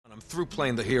through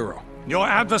playing the hero. Your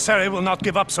adversary will not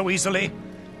give up so easily.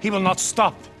 He will not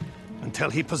stop until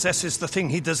he possesses the thing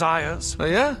he desires. Oh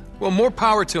yeah? Well, more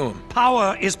power to him.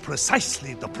 Power is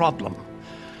precisely the problem.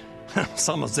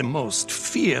 Some of the most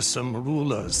fearsome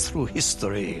rulers through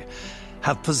history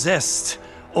have possessed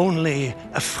only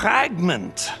a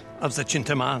fragment of the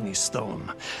Chintamani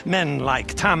stone. Men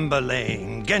like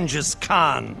Tamburlaine, Genghis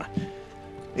Khan.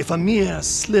 If a mere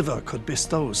sliver could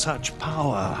bestow such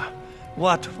power,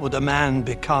 what would a man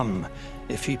become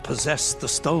if he possessed the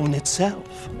stone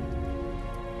itself?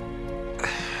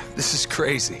 This is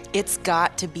crazy. It's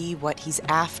got to be what he's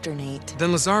after, Nate.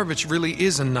 Then Lazarevich really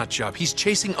is a nutjob. He's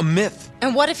chasing a myth.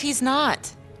 And what if he's not?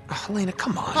 Helena,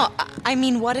 come on. Well, I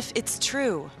mean, what if it's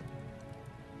true?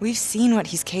 We've seen what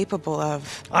he's capable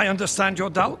of. I understand your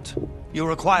doubt. You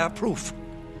require proof.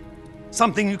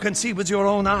 Something you can see with your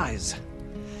own eyes.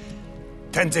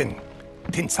 Tenzin,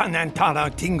 Tinsanantara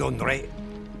Tingonre.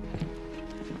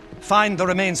 Find the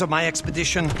remains of my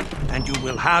expedition, and you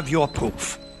will have your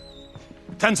proof.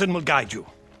 Tenzin will guide you.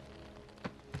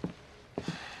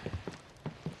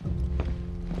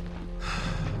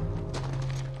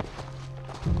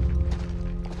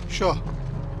 Sure.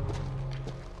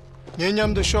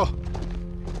 Nyenyamdo sure.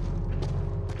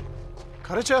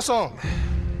 가르쳐서.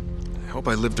 I hope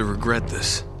I live to regret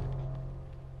this.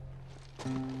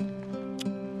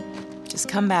 Just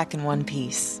come back in one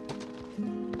piece.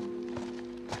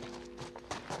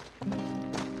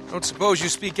 Don't suppose you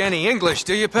speak any English,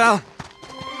 do you, pal?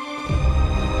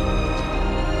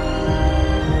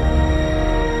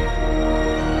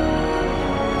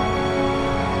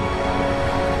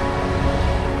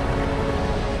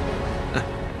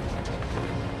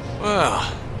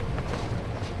 Well,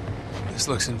 this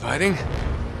looks inviting.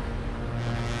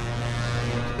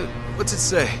 What's it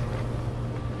say?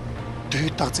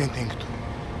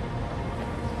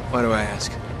 Why do I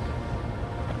ask?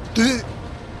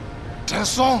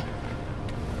 됐어.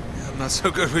 I'm not so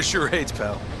good with charades,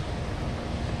 pal.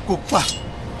 꼭 봐.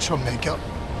 저 매겨.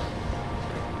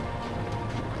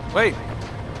 Wait.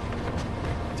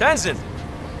 Tenzin!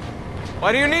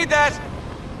 Why do you need that?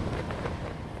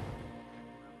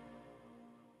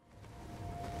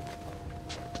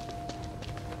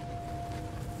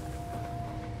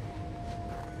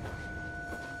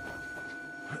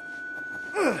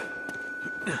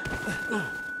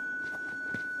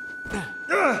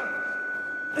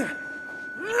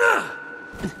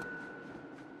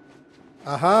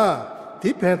 아하,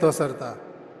 뒷편도 썰다.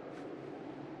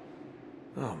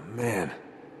 Oh, man.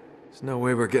 There's no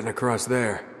way we're getting across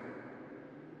there.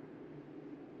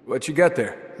 What you got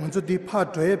there? 먼저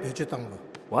뒷파 뒤에 배치했던 거.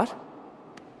 What?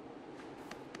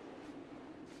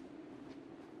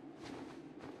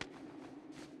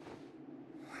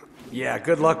 Yeah,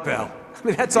 good luck, pal. I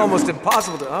mean, that's almost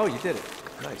impossible to... Oh, you did it.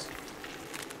 Nice.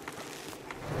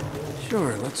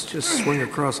 Sure, let's just swing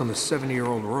across on the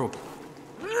 70-year-old rope.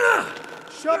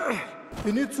 Shut.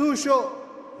 You need to show.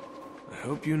 I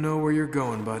hope you know where you're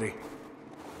going, buddy.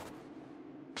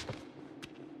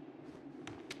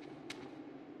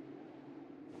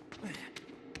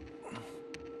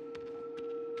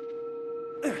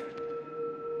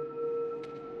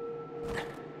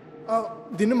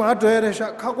 니는 마 돼야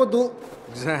하고도.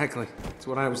 Exactly. That's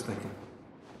what I was thinking.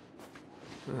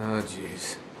 Oh,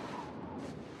 jeez.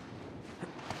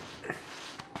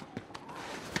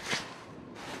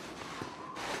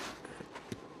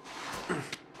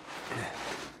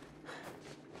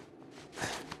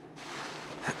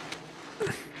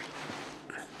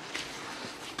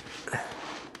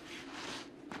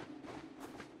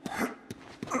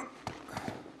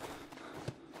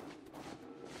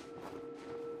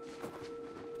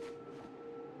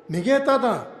 미개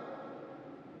따다.